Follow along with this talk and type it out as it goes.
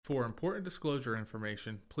For important disclosure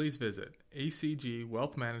information, please visit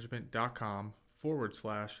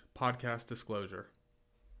acgwealthmanagement.com/podcast disclosure.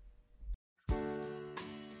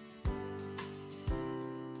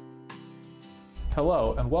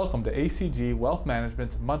 Hello and welcome to ACG Wealth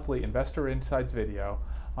Management's monthly Investor Insights video.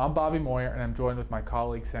 I'm Bobby Moyer and I'm joined with my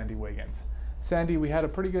colleague Sandy Wiggins. Sandy, we had a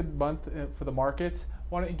pretty good month for the markets.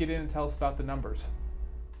 Why don't you get in and tell us about the numbers?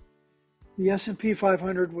 The S&P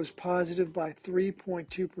 500 was positive by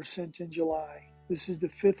 3.2% in July. This is the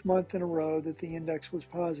fifth month in a row that the index was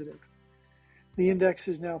positive. The index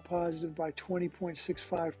is now positive by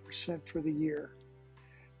 20.65% for the year.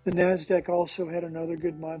 The Nasdaq also had another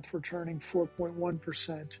good month, returning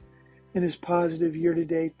 4.1% and is positive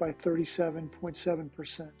year-to-date by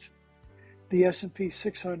 37.7%. The S&P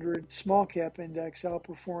 600 small cap index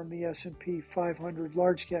outperformed the S&P 500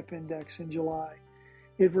 large cap index in July.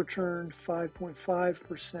 It returned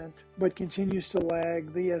 5.5%, but continues to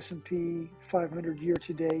lag the S&P 500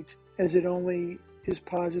 year-to-date, as it only is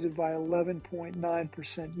positive by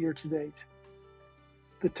 11.9% year-to-date.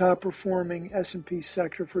 The top-performing S&P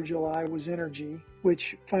sector for July was energy,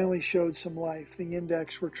 which finally showed some life. The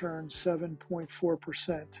index returned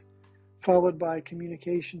 7.4%, followed by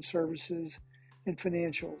communication services and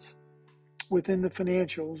financials. Within the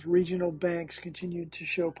financials, regional banks continued to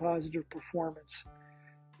show positive performance.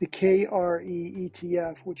 The KRE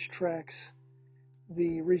ETF, which tracks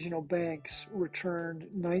the regional banks, returned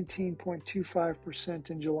 19.25%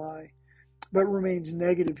 in July, but remains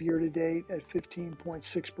negative year-to-date at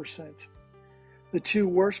 15.6%. The two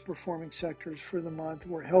worst performing sectors for the month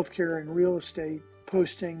were healthcare and real estate,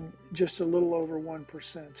 posting just a little over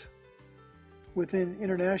 1%. Within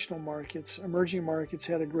international markets, emerging markets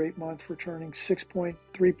had a great month, returning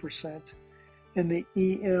 6.3%. And the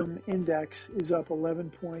EM index is up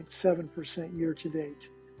 11.7% year-to-date.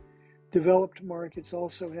 Developed markets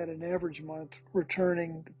also had an average month,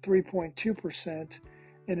 returning 3.2%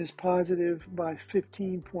 and is positive by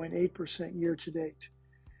 15.8% year-to-date.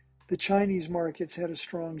 The Chinese markets had a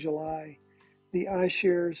strong July. The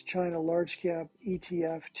iShares China Large Cap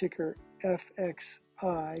ETF, ticker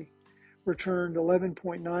FXI, returned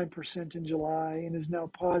 11.9% in July and is now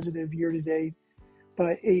positive year-to-date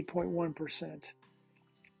by 8.1%.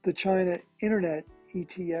 The China Internet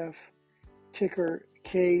ETF, ticker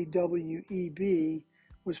KWEB,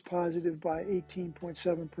 was positive by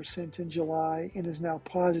 18.7% in July and is now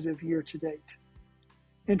positive year-to-date.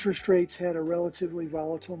 Interest rates had a relatively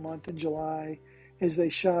volatile month in July as they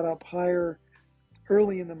shot up higher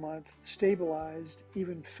early in the month, stabilized,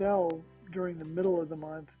 even fell during the middle of the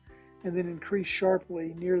month, and then increased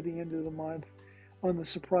sharply near the end of the month on the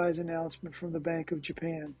surprise announcement from the Bank of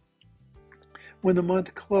Japan. When the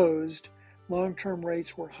month closed, long-term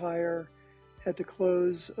rates were higher at the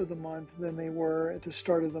close of the month than they were at the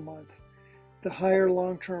start of the month. The higher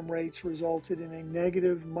long-term rates resulted in a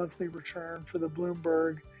negative monthly return for the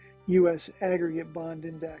Bloomberg U.S. Aggregate Bond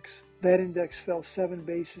Index. That index fell 7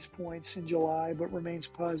 basis points in July, but remains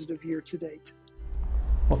positive year-to-date.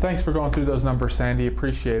 Well, thanks for going through those numbers, Sandy.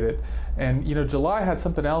 Appreciate it. And, July had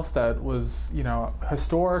something else that was,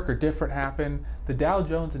 historic or different happen. The Dow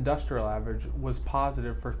Jones Industrial Average was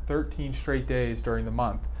positive for 13 straight days during the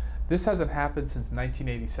month. This hasn't happened since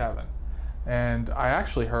 1987. And I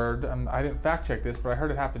actually heard, I didn't fact check this, but I heard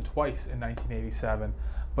it happened twice in 1987.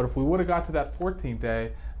 But if we would have got to that 14th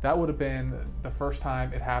day, that would have been the first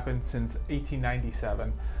time it happened since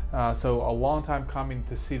 1897. So a long time coming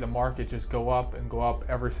to see the market just go up and go up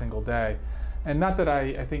every single day. And not that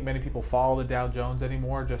I think many people follow the Dow Jones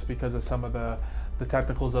anymore just because of some of the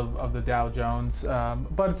technicals of the Dow Jones.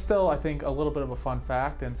 But it's still, I think, a little bit of a fun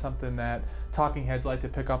fact and something that talking heads like to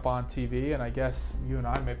pick up on TV. And I guess you and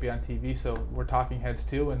I might be on TV, so we're talking heads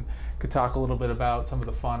too, and could talk a little bit about some of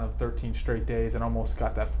the fun of 13 straight days and almost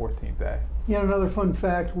got that 14th day. Yeah, another fun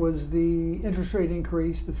fact was the interest rate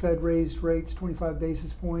increase. The Fed raised rates 25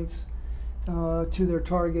 basis points to their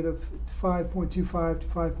target of 5.25 to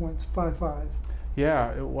 5.55.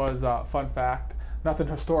 Yeah, it was a fun fact. Nothing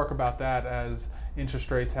historic about that, as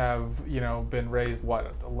interest rates have, been raised,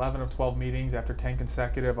 11 of 12 meetings after 10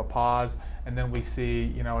 consecutive, a pause, and then we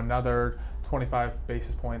see, another 25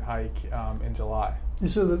 basis point hike in July. And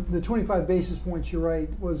so the 25 basis points, you're right,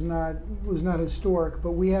 was not historic,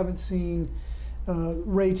 but we haven't seen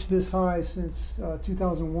rates this high since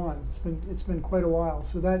 2001. It's been quite a while.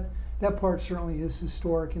 So that part certainly is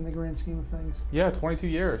historic in the grand scheme of things. Yeah, 22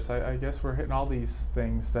 years. I guess we're hitting all these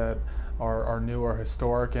things that are new or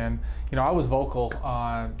historic. And, I was vocal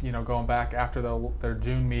on, going back after their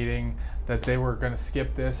June meeting that they were going to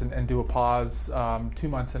skip this and do a pause 2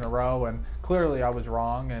 months in a row. And clearly I was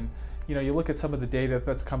wrong. And, you look at some of the data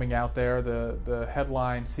that's coming out there. The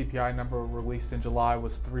headline CPI number released in July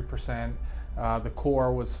was 3%. The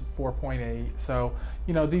core was 4.8. So,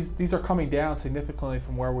 these are coming down significantly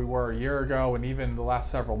from where we were a year ago and even the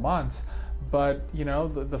last several months. But,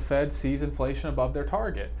 the Fed sees inflation above their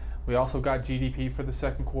target. We also got GDP for the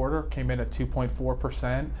second quarter, came in at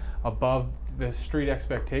 2.4%, above the street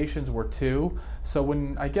expectations were 2. So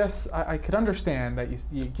when I guess I could understand that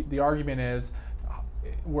the argument is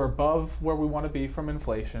we're above where we want to be from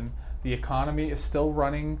inflation. The economy is still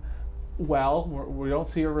running well. We don't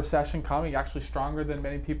see a recession coming, actually stronger than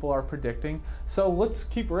many people are predicting. So let's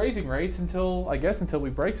keep raising rates until we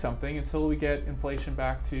break something, until we get inflation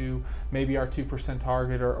back to maybe our 2%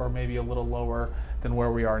 target or maybe a little lower than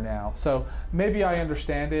where we are now. So maybe I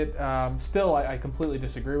understand it. Still, I completely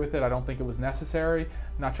disagree with it. I don't think it was necessary.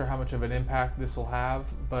 Not sure how much of an impact this will have,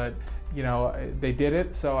 but they did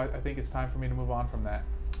it. So I think it's time for me to move on from that.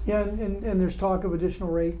 Yeah, and there's talk of additional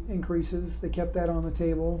rate increases. They kept that on the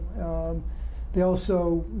table. They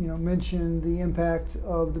also, mentioned the impact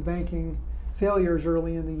of the banking failures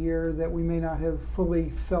early in the year, that we may not have fully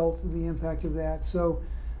felt the impact of that. So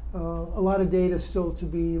a lot of data still to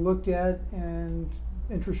be looked at, and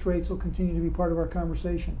interest rates will continue to be part of our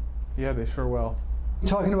conversation. Yeah, they sure will.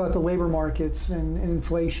 Talking about the labor markets and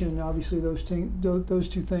inflation, obviously those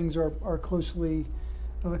two things are closely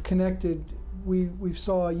connected. We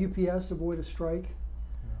saw UPS avoid a strike.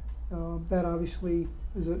 That obviously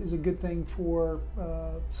is a good thing for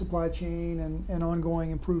supply chain and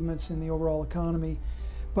ongoing improvements in the overall economy.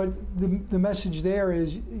 But the message there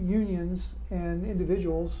is unions and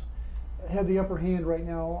individuals have the upper hand right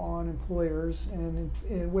now on employers, and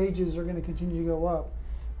wages are going to continue to go up.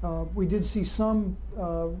 We did see some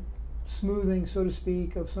smoothing, so to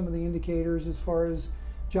speak, of some of the indicators as far as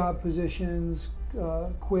job positions,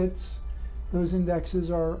 quits. Those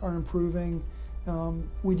indexes are improving.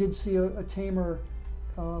 We did see a tamer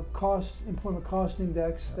employment cost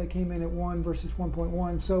index that came in at 1 versus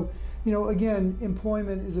 1.1. So, again,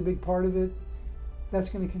 employment is a big part of it. That's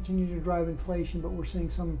going to continue to drive inflation, but we're seeing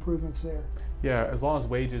some improvements there. Yeah, as long as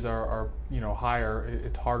wages are higher,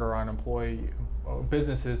 it's harder on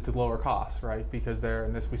businesses to lower costs, right? Because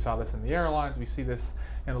we saw this in the airlines, we see this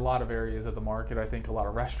in a lot of areas of the market. I think a lot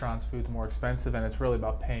of restaurants, food's more expensive, and it's really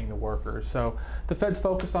about paying the workers. So the Fed's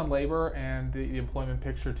focused on labor, and the employment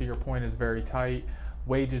picture, to your point, is very tight.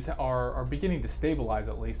 Wages are beginning to stabilize,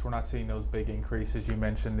 at least. We're not seeing those big increases. You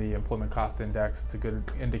mentioned the employment cost index. It's a good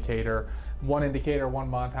indicator. One indicator, 1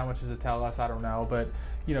 month, how much does it tell us? I don't know, but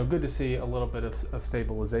good to see a little bit of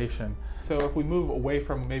stabilization. So if we move away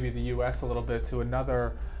from maybe the U.S. a little bit to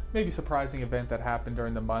another maybe surprising event that happened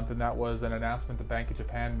during the month, and that was an announcement the Bank of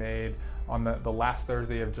Japan made on the last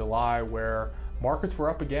Thursday of July, where markets were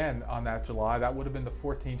up again on that July. That would have been the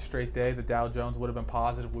 14th straight day. The Dow Jones would have been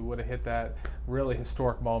positive. We would have hit that really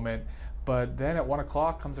historic moment. But then at 1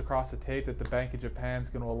 o'clock comes across the tape that the Bank of Japan is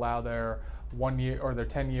going to allow their 1 year or their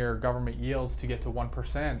 10-year government yields to get to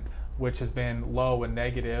 1%, which has been low and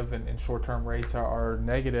negative, and short-term rates are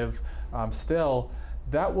negative still.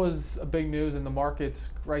 That was a big news in the markets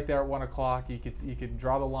right there at 1 o'clock. You could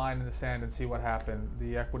draw the line in the sand and see what happened.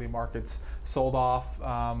 The equity markets sold off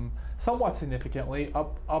somewhat significantly,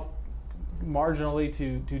 up marginally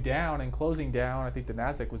to down, and closing down. I think the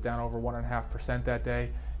Nasdaq was down over 1.5% that day.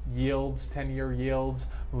 Yields, 10-year yields,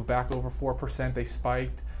 moved back over 4%. They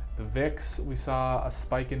spiked. The VIX, we saw a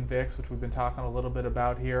spike in VIX, which we've been talking a little bit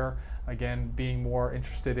about here. Again, being more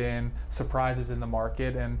interested in surprises in the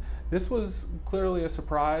market. And this was clearly a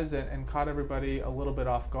surprise and caught everybody a little bit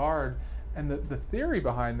off guard. And the theory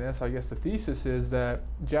behind this, I guess the thesis, is that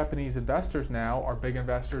Japanese investors now are big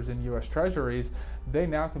investors in U.S. Treasuries. They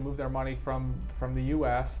now can move their money from the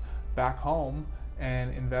U.S. back home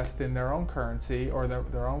and invest in their own currency or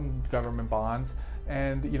their own government bonds.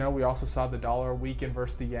 And we also saw the dollar weaken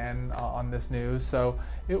versus the yen on this news. So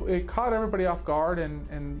it caught everybody off guard,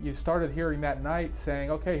 and you started hearing that night saying,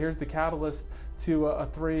 okay, here's the catalyst to a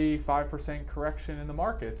 3-5% correction in the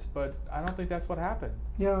markets. But I don't think that's what happened.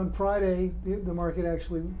 Yeah, on Friday, the market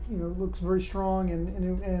actually looks very strong,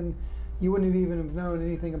 and you wouldn't have even known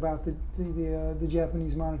anything about the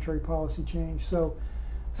Japanese monetary policy change. So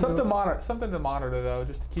something to monitor though,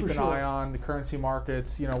 just to keep an eye on the currency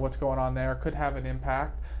markets. What's going on there could have an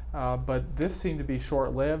impact, but this seemed to be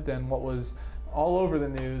short-lived. And what was all over the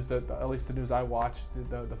news, at least the news I watched,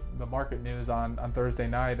 the market news on Thursday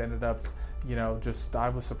night, ended up, I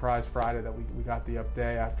was surprised Friday that we got the up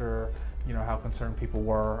day after how concerned people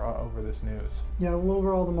were over this news. Yeah, well,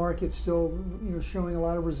 overall the market's still showing a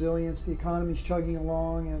lot of resilience. The economy's chugging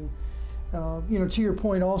along, and to your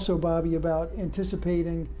point also, Bobby, about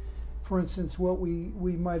anticipating for instance, what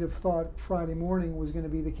we might have thought Friday morning was going to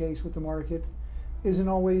be the case with the market isn't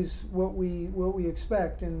always what we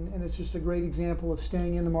expect, and it's just a great example of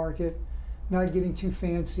staying in the market, not getting too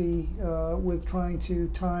fancy with trying to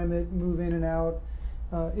time it, move in and out.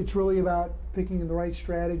 It's really about picking the right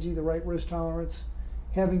strategy, the right risk tolerance,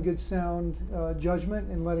 having good sound judgment,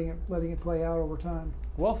 and letting it play out over time.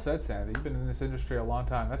 Well said, Sandy. You've been in this industry a long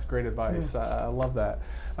time. That's great advice. I love that.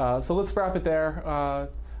 So let's wrap it there.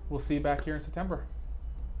 We'll see you back here in September.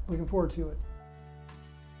 Looking forward to it.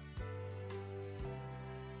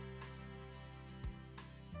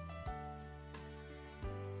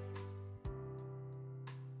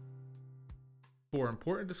 For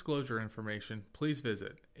important disclosure information, please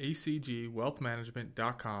visit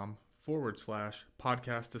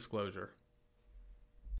acgwealthmanagement.com/podcast disclosure.